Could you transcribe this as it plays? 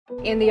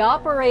In the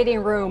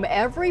operating room,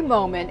 every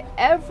moment,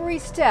 every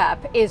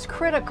step is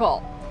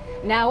critical.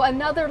 Now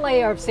another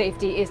layer of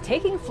safety is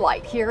taking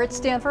flight here at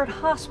Stanford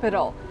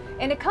Hospital,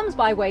 and it comes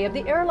by way of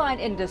the airline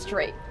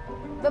industry,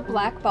 the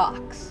black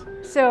box.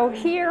 So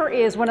here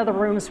is one of the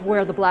rooms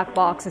where the black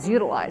box is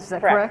utilized, is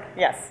that correct?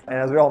 Yes. And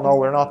as we all know,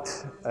 we're not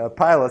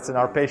pilots and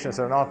our patients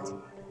are not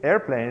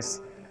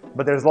airplanes,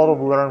 but there's a lot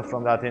to learn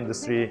from that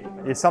industry.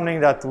 It's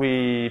something that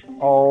we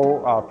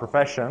owe our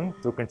profession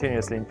to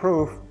continuously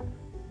improve,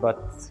 but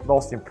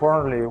most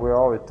importantly, we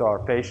owe it to our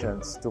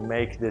patients to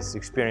make this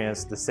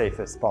experience the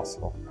safest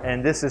possible.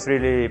 And this is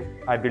really,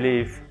 I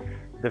believe,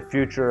 the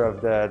future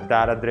of the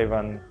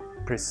data-driven,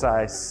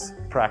 precise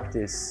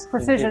practice.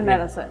 Precision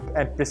medicine.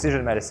 And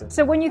precision medicine.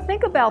 So when you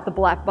think about the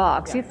black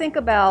box, you think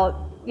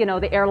about,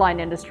 the airline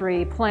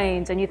industry,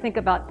 planes, and you think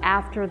about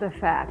after the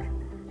fact.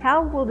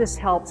 How will this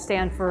help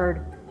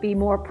Stanford be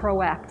more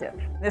proactive?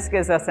 This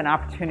gives us an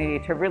opportunity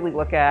to really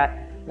look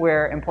at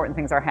where important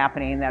things are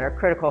happening that are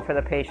critical for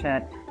the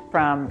patient,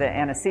 from the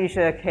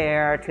anesthesia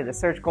care to the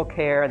surgical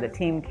care, the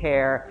team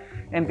care,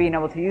 and being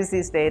able to use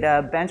these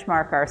data,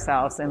 benchmark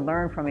ourselves, and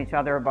learn from each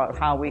other about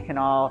how we can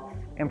all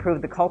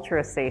improve the culture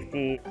of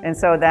safety. And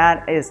so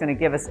that is going to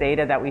give us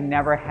data that we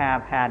never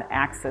have had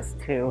access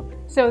to.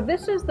 So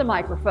this is the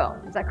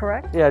microphone, is that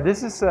correct? Yeah,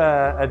 this is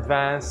an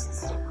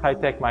advanced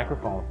high-tech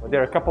microphone. There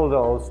are a couple of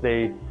those.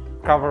 They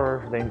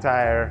cover the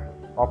entire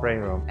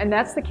operating room. And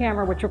that's the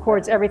camera which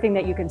records everything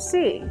that you can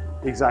see.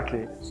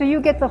 Exactly. So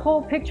you get the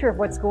whole picture of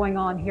what's going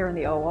on here in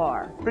the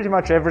OR. Pretty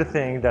much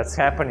everything that's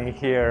happening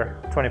here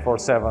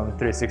 24/7,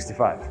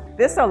 365.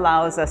 This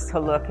allows us to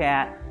look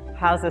at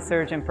how's the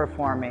surgeon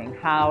performing,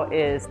 how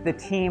is the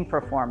team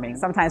performing.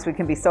 Sometimes we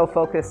can be so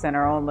focused in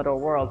our own little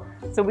world,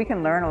 so we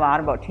can learn a lot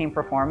about team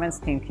performance,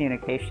 team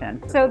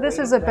communication. So this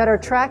is a better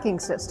tracking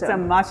system. It's a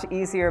much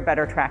easier,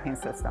 better tracking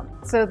system.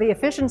 So the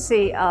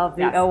efficiency of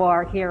the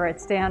OR here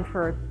at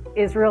Stanford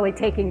is really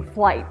taking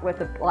flight with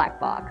the black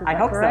box. Is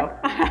that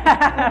correct?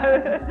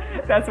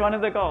 So. That's one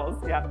of the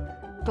goals, yeah.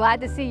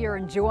 Glad to see you're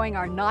enjoying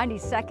our 90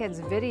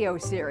 seconds video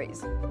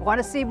series. Want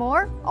to see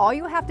more? All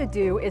you have to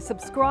do is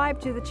subscribe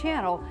to the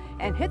channel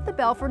and hit the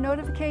bell for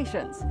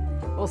notifications.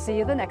 We'll see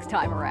you the next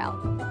time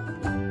around.